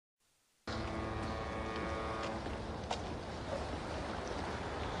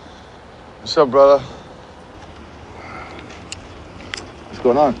What's up, brother? What's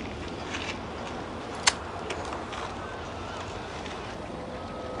going on?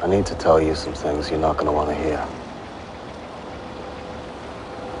 I need to tell you some things you're not going to want to hear.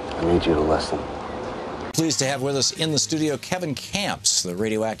 I need you to listen. Pleased to have with us in the studio Kevin Camps, the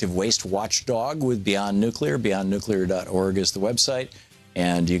radioactive waste watchdog with Beyond Nuclear. BeyondNuclear.org is the website,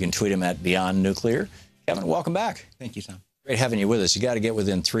 and you can tweet him at Beyond Nuclear. Kevin, welcome back. Thank you, Tom. Great having you with us. You got to get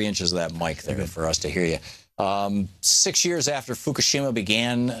within 3 inches of that mic there for us to hear you. 6 years after Fukushima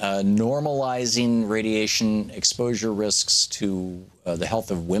began normalizing radiation exposure risks to the health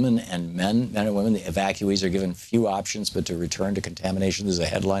of women and men and women, the evacuees are given few options but to return to contamination. This is a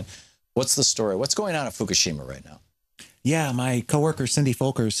headline. What's the story? What's going on at Fukushima right now? Yeah, my coworker, Cindy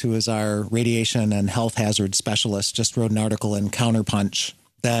Folkers, who is our radiation and health hazard specialist, just wrote an article in Counterpunch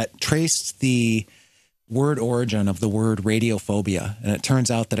that traced the word origin of the word radiophobia. And it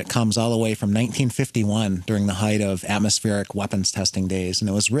turns out that it comes all the way from 1951 during the height of atmospheric weapons testing days. And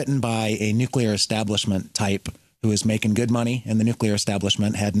it was written by a nuclear establishment type who was making good money in the nuclear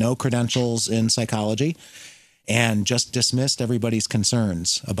establishment, had no credentials in psychology, and just dismissed everybody's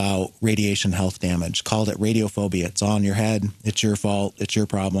concerns about radiation health damage, called it radiophobia. It's all in your head. It's your fault. It's your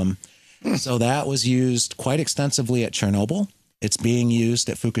problem. So that was used quite extensively at Chernobyl. It's being used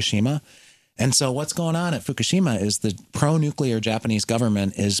at Fukushima. And so what's going on at Fukushima is the pro-nuclear Japanese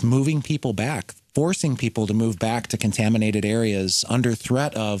government is moving people back, forcing people to move back to contaminated areas under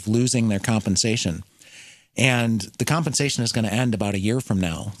threat of losing their compensation. And the compensation is going to end about a year from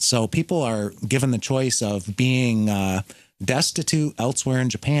now. So people are given the choice of being destitute elsewhere in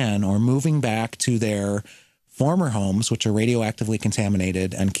Japan or moving back to their former homes, which are radioactively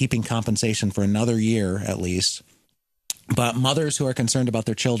contaminated, and keeping compensation for another year at least. But mothers who are concerned about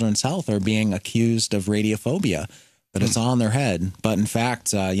their children's health are being accused of radiophobia, that it's all in their head. But in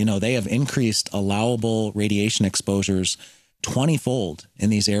fact, they have increased allowable radiation exposures 20-fold in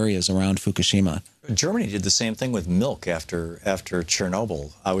these areas around Fukushima. Germany did the same thing with milk after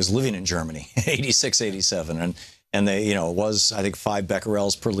Chernobyl. I was living in Germany, 86, 87, and they, it was, I think, 5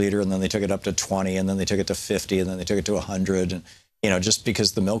 becquerels per liter, and then they took it up to 20, and then they took it to 50, and then they took it to 100, and just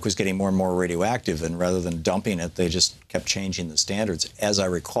because the milk was getting more and more radioactive, and rather than dumping it, they just kept changing the standards, as I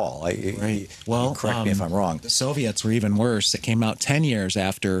recall. Right. Well, correct me if I'm wrong. The Soviets were even worse. It came out 10 years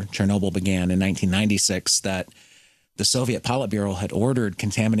after Chernobyl began in 1996 that the Soviet Politburo had ordered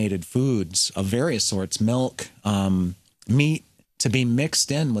contaminated foods of various sorts, milk, meat, to be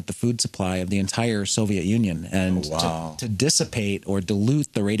mixed in with the food supply of the entire Soviet Union and to dissipate or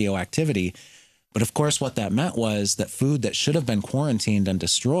dilute the radioactivity. But of course, what that meant was that food that should have been quarantined and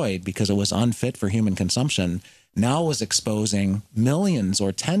destroyed because it was unfit for human consumption now was exposing millions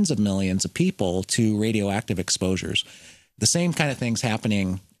or tens of millions of people to radioactive exposures. The same kind of thing's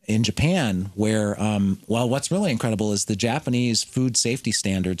happening in Japan, where, what's really incredible is the Japanese food safety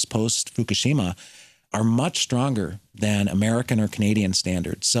standards post-Fukushima are much stronger than American or Canadian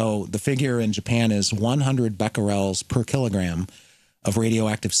standards. So the figure in Japan is 100 becquerels per kilogram of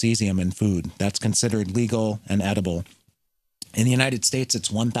radioactive cesium in food. That's considered legal and edible. In the United States,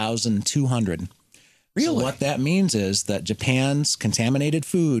 it's 1,200. Really? So what that means is that Japan's contaminated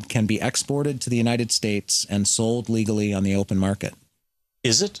food can be exported to the United States and sold legally on the open market.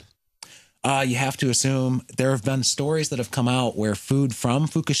 Is it? You have to assume. There have been stories that have come out where food from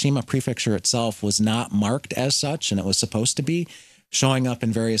Fukushima Prefecture itself was not marked as such, and it was supposed to be, showing up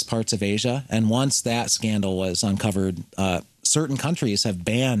in various parts of Asia. And once that scandal was uncovered, certain countries have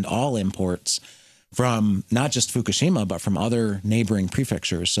banned all imports from not just Fukushima, but from other neighboring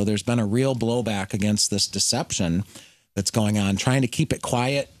prefectures. So there's been a real blowback against this deception that's going on, trying to keep it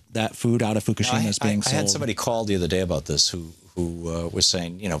quiet that food out of Fukushima is being sold. I had somebody call the other day about this who was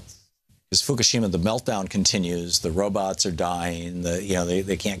saying, because Fukushima, the meltdown continues, the robots are dying,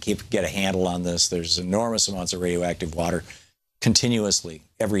 they can't get a handle on this. There's enormous amounts of radioactive water continuously,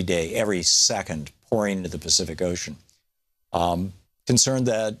 every day, every second, pouring into the Pacific Ocean. Concerned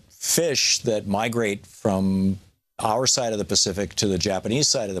that fish that migrate from our side of the Pacific to the Japanese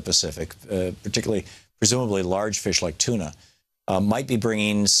side of the Pacific, particularly presumably large fish like tuna, might be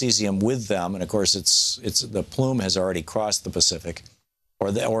bringing cesium with them, and of course, the plume has already crossed the Pacific, or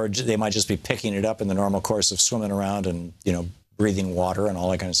they might just be picking it up in the normal course of swimming around and breathing water and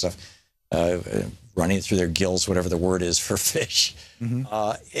all that kind of stuff, running it through their gills, whatever the word is for fish. Mm-hmm.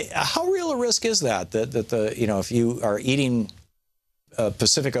 How real a risk is that if you are eating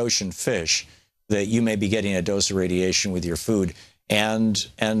Pacific Ocean fish, that you may be getting a dose of radiation with your food, and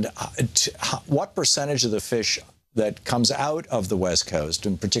what percentage of the fish that comes out of the West Coast,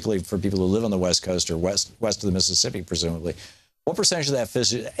 and particularly for people who live on the West Coast or west of the Mississippi, presumably, What percentage of that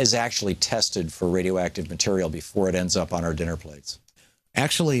fish is actually tested for radioactive material before it ends up on our dinner plates?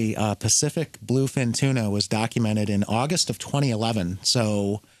 Actually, Pacific bluefin tuna was documented in August of 2011,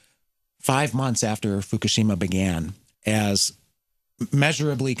 so 5 months after Fukushima began, as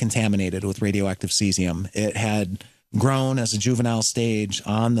measurably contaminated with radioactive cesium. It had grown as a juvenile stage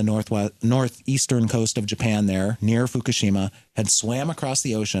on the northeastern coast of Japan there, near Fukushima, had swam across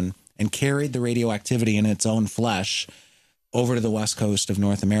the ocean and carried the radioactivity in its own flesh over to the west coast of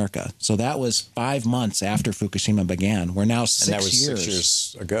North America. So that was 5 months after Fukushima began. We're now 6 years. And that was 6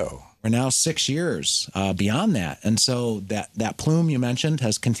 years ago. We're now 6 years beyond that. And so that plume you mentioned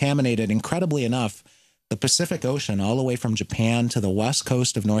has contaminated, incredibly enough, the Pacific Ocean all the way from Japan to the west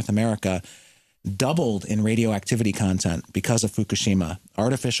coast of North America, doubled in radioactivity content because of Fukushima,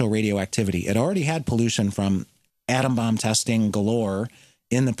 artificial radioactivity. It already had pollution from atom bomb testing galore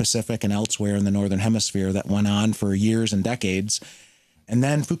in the Pacific and elsewhere in the Northern Hemisphere that went on for years and decades. And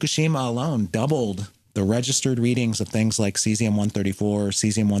then Fukushima alone doubled the registered readings of things like Cesium-134,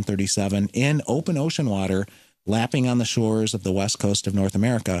 Cesium-137 in open ocean water, lapping on the shores of the west coast of North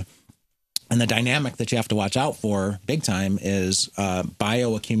America. And the dynamic that you have to watch out for big time is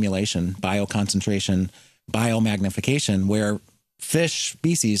bioaccumulation, bioconcentration, biomagnification, where fish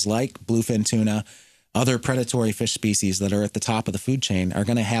species like bluefin tuna, other predatory fish species that are at the top of the food chain are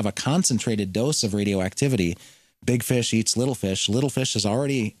going to have a concentrated dose of radioactivity. Big fish eats little fish. Little fish is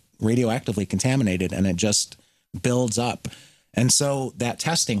already radioactively contaminated, and it just builds up. And so that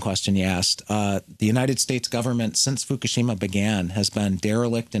testing question you asked, the United States government, since Fukushima began, has been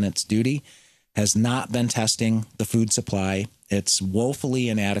derelict in its duty, has not been testing the food supply. It's woefully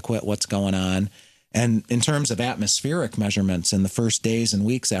inadequate what's going on. And in terms of atmospheric measurements in the first days and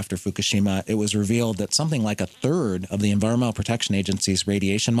weeks after Fukushima, it was revealed that something like a third of the Environmental Protection Agency's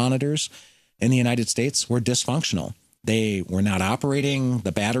radiation monitors in the United States were dysfunctional. They were not operating.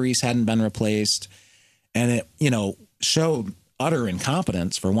 The batteries hadn't been replaced. And it, showed utter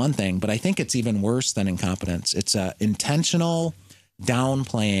incompetence for one thing, but I think it's even worse than incompetence. It's an intentional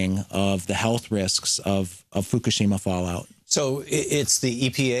downplaying of the health risks of Fukushima fallout. So it's the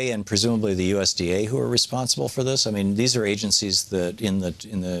EPA and presumably the USDA who are responsible for this. I mean, these are agencies that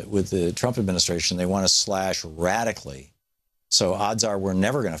with the Trump administration, they want to slash radically. So odds are we're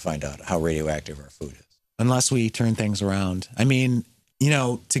never going to find out how radioactive our food is. Unless we turn things around. I mean,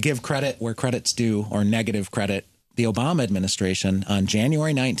 to give credit where credit's due, or negative credit, the Obama administration on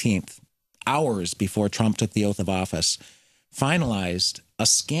January 19th, hours before Trump took the oath of office, finalized a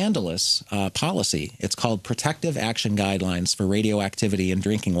scandalous policy. It's called Protective Action Guidelines for Radioactivity in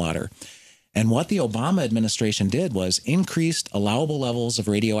Drinking Water. And what the Obama administration did was increased allowable levels of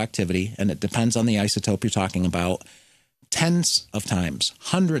radioactivity, and it depends on the isotope you're talking about, tens of times,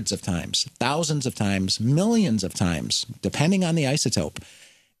 hundreds of times, thousands of times, millions of times, depending on the isotope.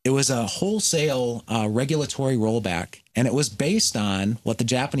 It was a wholesale regulatory rollback, and it was based on what the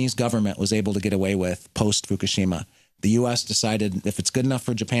Japanese government was able to get away with post-Fukushima. The U.S. decided if it's good enough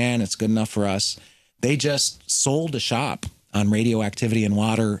for Japan, it's good enough for us. They just sold a shop on radioactivity in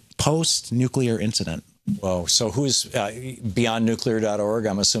water post-nuclear incident. Whoa. So who's beyondnuclear.org,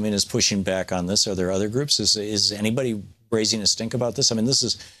 I'm assuming, is pushing back on this? Are there other groups? Is anybody raising a stink about this? I mean,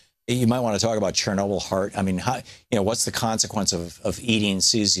 you might want to talk about Chernobyl heart. I mean, what's the consequence of eating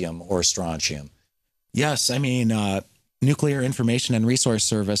cesium or strontium? Yes. I mean, Nuclear Information and Resource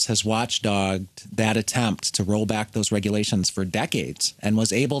Service has watchdogged that attempt to roll back those regulations for decades and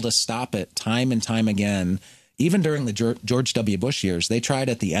was able to stop it time and time again, even during the George W. Bush years. They tried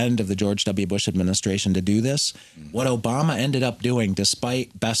at the end of the George W. Bush administration to do this. What Obama ended up doing,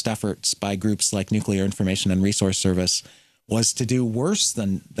 despite best efforts by groups like Nuclear Information and Resource Service, was to do worse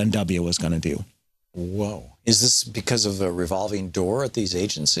than W was going to do. Whoa. Is this because of a revolving door at these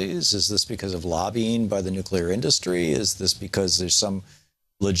agencies? Is this because of lobbying by the nuclear industry? Is this because there's some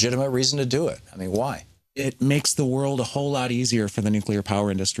legitimate reason to do it? I mean, why? It makes the world a whole lot easier for the nuclear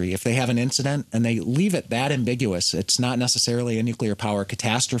power industry. If they have an incident and they leave it that ambiguous, it's not necessarily a nuclear power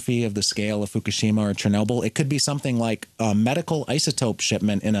catastrophe of the scale of Fukushima or Chernobyl. It could be something like a medical isotope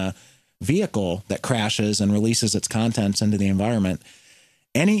shipment in a vehicle that crashes and releases its contents into the environment.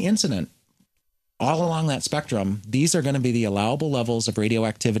 Any incident all along that spectrum, these are going to be the allowable levels of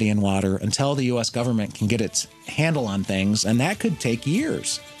radioactivity in water until the U.S. government can get its handle on things, and that could take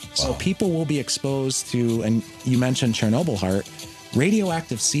years. Wow. So people will be exposed to, and you mentioned Chernobyl heart,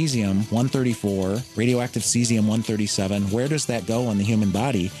 radioactive Cesium-134, radioactive Cesium-137. Where does that go in the human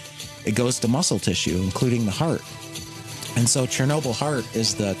body? It goes to muscle tissue, including the heart. And so Chernobyl heart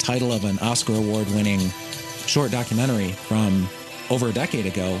is the title of an Oscar Award-winning short documentary from over a decade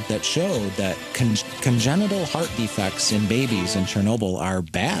ago that showed that congenital heart defects in babies in Chernobyl are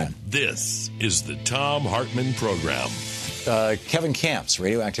bad. This is the Thom Hartmann Program. Kevin Camps,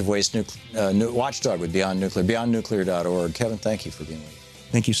 radioactive waste watchdog with Beyond Nuclear, beyondnuclear.org. Kevin, thank you for being with me.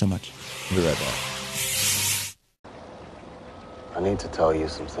 Thank you so much. We'll be right back. I need to tell you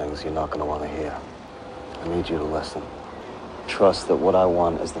some things you're not going to want to hear. I need you to listen. Trust that what I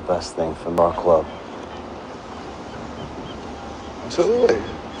want is the best thing for our club. Absolutely.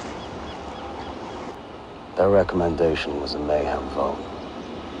 That recommendation was a mayhem vote.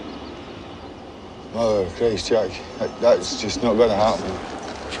 Oh, Christ, Jack. That's just not going to happen.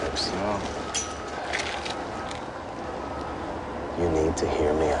 No. You need to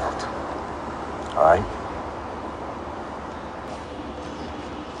hear me out. All right?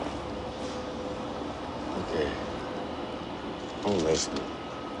 Okay. I'm listening.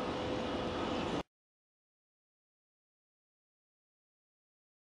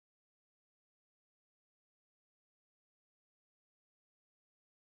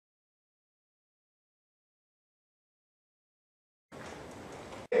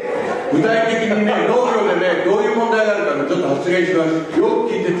具体的にね、農業でね、どういう問題があるかね、ちょっと発言します。よく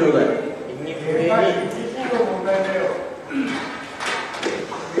聞いてちょうだい。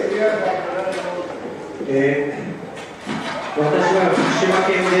私は福島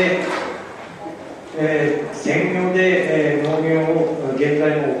県で、専業で、農業を現在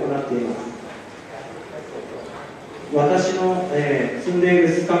も行っています。私の、住んでいる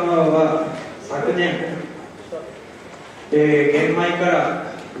須賀川は昨年、玄米か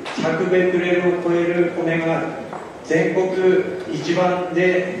ら100ベクレルを超える米が全国一番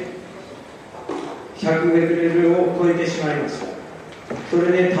で100ベクレルを超えてしまいました。そ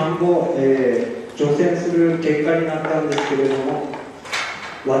れで田んぼを、除染する結果になったんですけれども、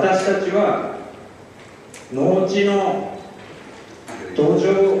私たちは農地の土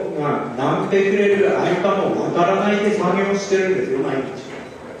壌が何ベクレルあるかもわからないで作業してるんですよ、毎日。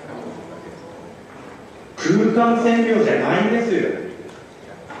空間線量じゃないんですよ。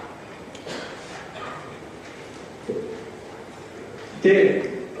で、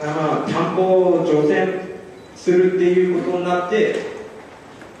田んぼを除染するっていうことになって、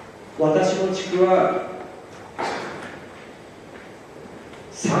私の地区は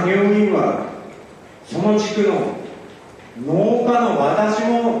作業員はその地区の農家の私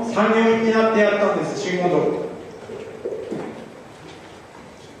も作業員になってやったんです、仕事。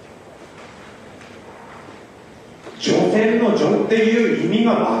除染の除っていう意味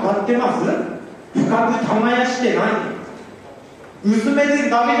が分かってます？深く耕してない。薄めで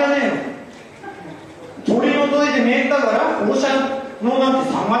ダメじゃねえの。取り除いてねえんだから放射能なんて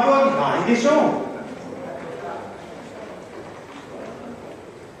下がるわけないでしょ。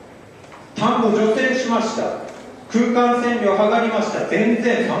田んぼ除染しました。空間線量測りました。全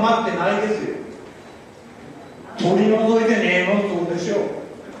然下がってないですよ。取り除いてねえのそうでしょう。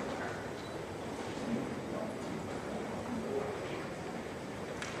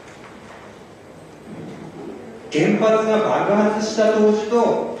原発が爆発した当時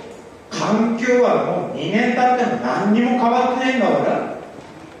と環境はもう2年経っても何にも変わってないんだから。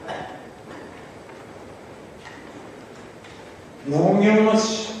農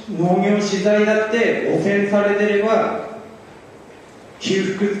業資材だって汚染されてれば被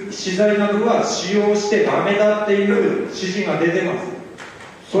覆資材などは使用してダメだっていう指示が出てます。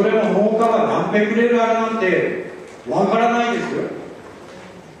それも農家は何ベクレルあるなんてわからないですよ。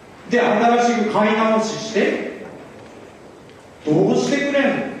で、新しく買い直ししてどうしてくれ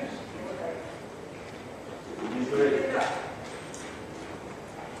ん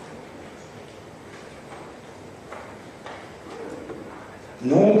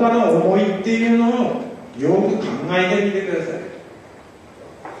の？農家の思いっていうのをよく考えてみてください。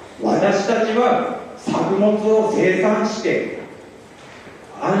私たちは作物を生産して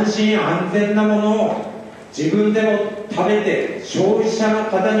安心安全なものを自分でも食べて消費者の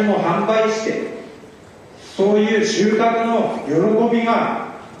方にも販売してそういう収穫の喜び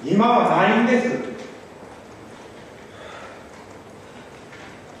が今はないんです。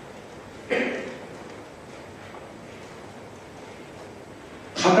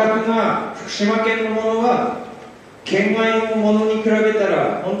価格が福島県のものは県外のものに比べた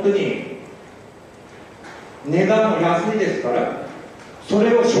ら本当に値段も安いですから、そ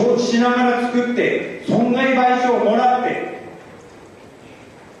れを承知しながら作って損害賠償をもらって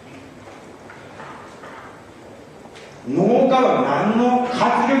農家は何の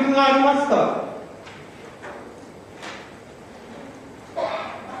活力がありますか？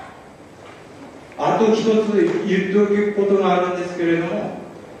あと一つ言っておくことがあるんですけれども、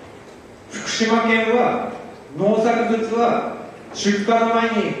福島県は農作物は出荷の前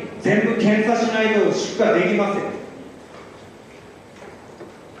に全部検査しないと出荷できません。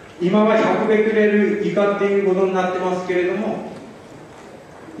今は100ベクレル以下っていうことになってますけれども、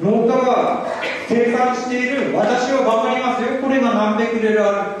農家が生産している、私は分かりますよ、これが何ベクレル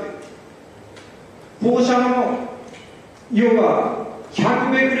あるって。放射能要は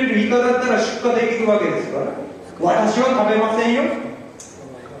100ベクレル以下だったら出荷できるわけですから、私は食べませんよ。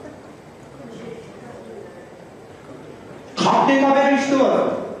買って食べる人は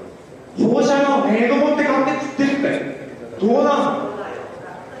放射能メイド持って買って食ってるってどうなの。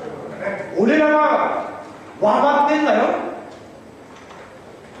俺らは分かってんだよ。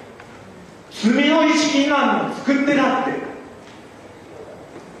罪の意識になるの作ってなって。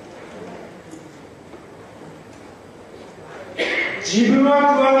自分は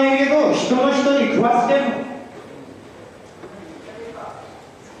食わねえけど人の人に食わせてんの。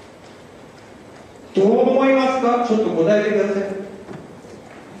どう思いますか。ちょっと答えてください。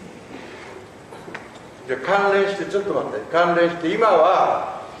じゃあ関連してちょっと待って、関連して今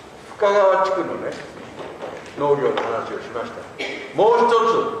は深川地区のね農業の話をしました。もう一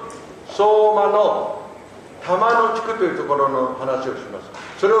つ相馬の玉野地区というところの話をします。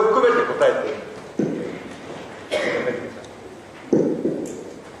それを含めて答えて。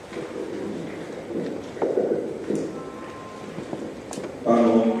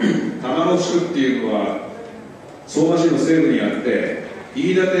玉野地区っていうのは相馬市の西部にあって、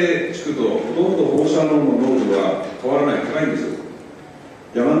飯舘地区とほとんど放射能の濃度は変わらない、高いんですよ。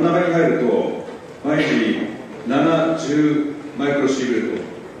山の中に入ると毎日7、10マイクロシーベルトっ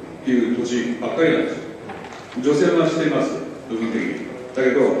ていう土地ばっかりなんですよ。除染はしています、部分的に。だけ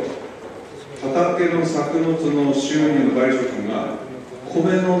ど畑の作物の収入の賠償金が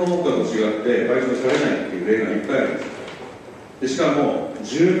米の農家と違って賠償されないっていう例がいっぱいあるんです。でしかも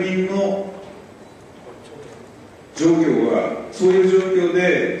住民の状況はそういう状況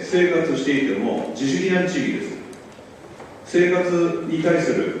で生活していても自主的な地域です。生活に対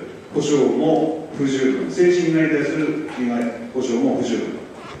する保障も不十分、精神に対する被害保障も不十分、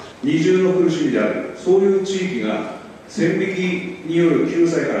二重の苦しみである、そういう地域が線引きによる救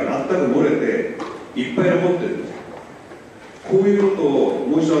済から全く漏れていっぱい残ってるんです。こういうことを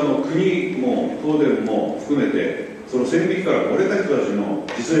もう一度国も東電も含めてその線引きから漏れた人たちの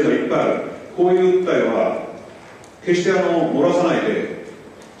実例がいっぱいある。こういう訴えは決して漏らさないで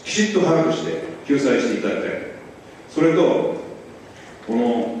きちっと把握して救済していただきたい。それと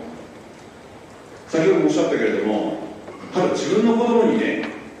先ほどもおっしゃったけれども、ただ自分の子供にね、例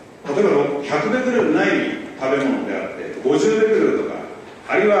えば100ベクレルない食べ物であって50ベクレルとか、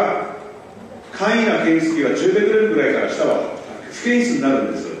あるいは簡易な検出器は10ベクレルぐらいから下は不検出にな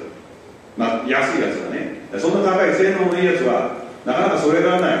るんです。まあ安いやつがね、そんな高い性能のいいやつはなかなかそれ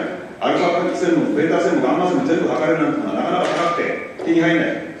がない。アルファ線もベータ線もガンマ線も全部測れるなんてのはなかなか高くて手に入んない。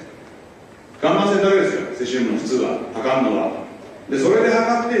ガンマ線だけですよ、セシウムの普通は測るのは。でそれで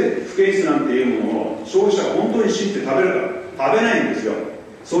測って不検出なんていうものを消費者が本当に信じて食べるか、食べないんですよ。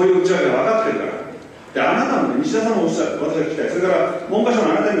そういう内訳が分かってるから。であなたもね、西田さんもおっしゃる、私は聞きたい。それから文科省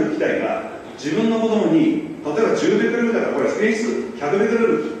のあなたにも聞きたいが、自分の子供に例えば10ベクレルだからこれ不検出100ベクレ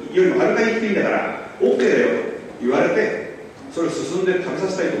ルよりもはるかに低いんだから OK だよと言われて、それを進んで食べさ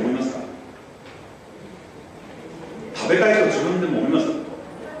せたいと思いますか。食べたいと自分でも思いますか。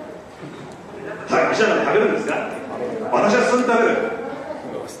はい、医者なら食べるんですか。私は進んで食べる。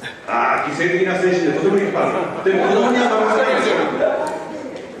ああ、犠牲的な精神でとても立派。でも子供には食べさせないんで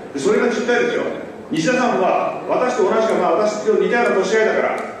すよ。それが実態ですよ。西田さんは私と同じか、私と似たような年合いだか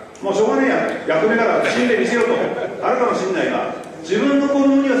らもうしょうがねえや、役目から死んでみせようとあるかもしれないが、自分の子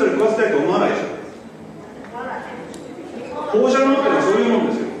供にはそれ食わせたいと思わないでしょ。放射能ってのはそういうもん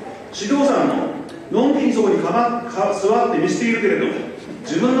ですよ。指導者ののんきにそこに座って見せているけれども、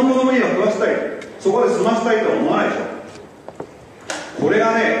自分の子供には食わせたい、そこで済ませたいとは思わないでしょ。これ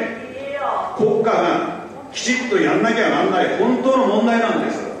がね、国家がきちっとやんなきゃならない本当の問題なん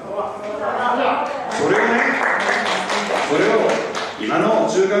です。それをね、それを今の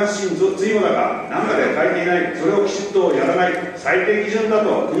中間指針随後だかなんかで書いていない、それをきちっとやらない、最低基準だ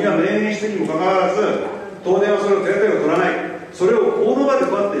と国は明言してにもかかわらず東電はそれを手当てを取らない。それを大の場で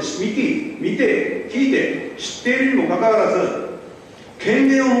こうやって見て聞いて知っているにもかかわらず、権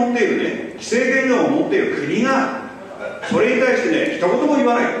限を持っているね、規制権限を持っている国がそれに対してね、一言も言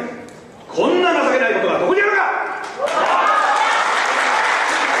わない。こんな情けないことがどこにあるか。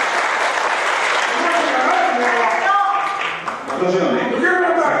私はね、先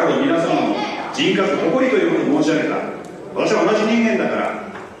ほど皆様の人格誇りということを申し上げた。私は同じ人間だから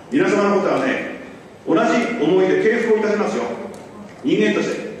皆様のことはね、同じ思いで敬服をいたしますよ、人間と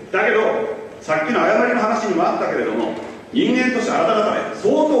して。だけどさっきの誤りの話にもあったけれども、人間としてあなた方は相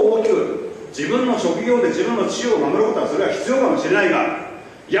当大きく自分の職業で自分の地位を守ることはそれは必要かもしれないが、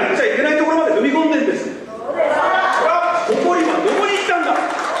やっちゃいけないところまで踏み込んでるんです。誇りはどこに行ったんだ。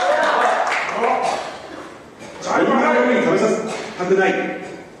そんなものに食べさせたくない、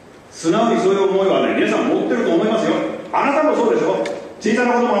素直にそういう思いはね、皆さん持ってると思いますよ。あなたもそうでしょ。小さ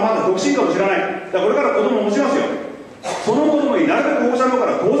な子供はまだ独身かもしれない。だからこれから子供を持ちますよ。その子供になるべく保護者の方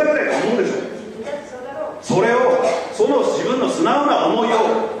から遠ざけたいと思うでしょ。それを、その自分の素直な思いを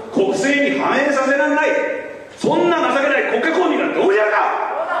国政に反映させられない、そんな情けない国家公認がどうやるか。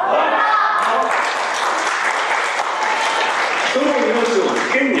人の命を危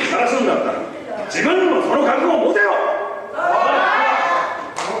険にさらすんだったら自分のその覚悟を持てよ。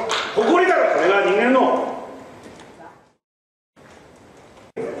誇りだろ、それが人間の。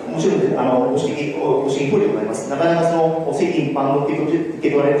もちろんご指摘通りでございます。なかなかその世間一般の受け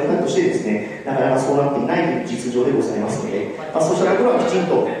取られる方としてですね、なかなかそうなっていないという実情でございますので、そうしたところはきちん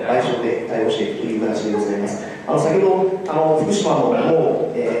と賠償で対応していくという形でございます。先ほど福島のもの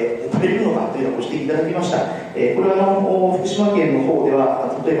を、食べれるのかというのをご指摘いただきました。これは福島県の方で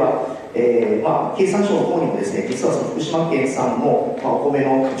は例えば経産省の方にもですね、実はその福島県産の、お米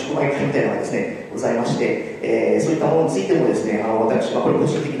の直売会みたいなのがですね、ございまして、そういったものについてもですね、私はこれ個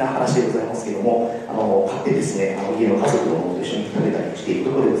人的な話でございますけれども、買ってですね、家の家族のものと一緒に食べたりしている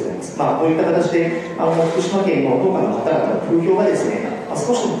ところでございます。こういった形で福島県の農家の方々の風評がですね、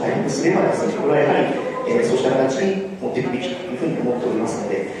少しでも回復すればですね、これはやはり、そうした形に持っていくべきというふうに思っておりますの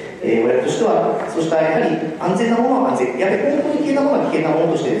で、我々としては、そうしたやはり安全なものは安全、やはり本当に危険なものは危険なも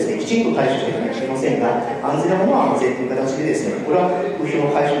のとしてですね、きちんと対処していかなきゃいけませんが、安全なものは安全という形でですね、これは風評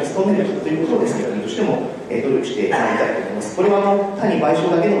の解消に努めるということをですね、国としても努力してまいりたいと思います。これは単に賠償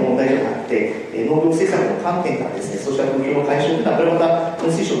だけの問題ではなくて、農業政策の観点からですね、そうした風評の解消というのは、これまた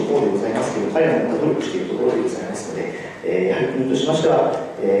農水省の方でございますけれども、彼らもまた努力しているところでございますので、やはり国としましては、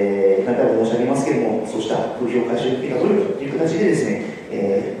何回も申し上げますけれども、そうした風評解消に向けた努力という形でですね、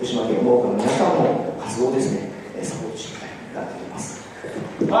福島県農家の皆さんの活動をですね、サポートしていきたいと思っています。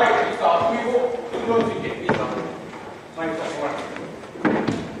はい、いいですか、風評について、いいですか、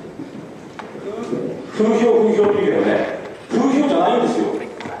風評って言うけどね、風評じゃないんですよ。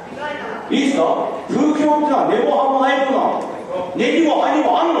いいですか、風評ってのは根も葉もないものなの。根にも葉に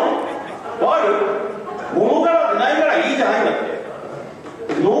もあんの。わかる？物からってないからいいじゃないんだっ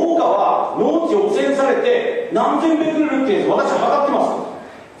て。農家は農地汚染されて何千ベクレルっていうやつ私測ってます。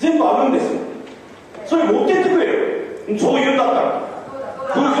全部あるんですよ。それ持ってってくれよ。そう言うんだったら、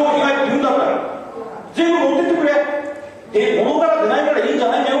風評被害って言うんだったら全部持ってってくれ。物からってないからいいんじゃ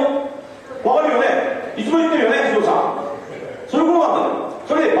ないんだよ。わかるよね。いつも言ってるよね、藤尾さん。そういうことなんだよ。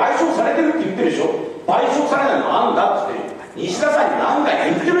それで賠償されてるって言ってるでしょ。賠償されないのなんだって言ってる。西田さんに何回か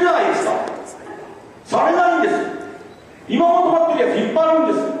言ってるじゃないですか。されないんです。今まとまってるやついっぱいある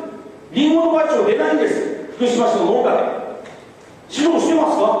んです。リンゴの賠償出ないんです。福島市の農家で指導して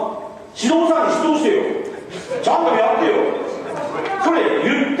ますか。指導さんに指導してよ。ちゃんとやってよ。それ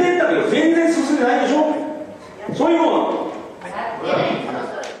言ってんだけど全然進んでないでしょ。そういうのを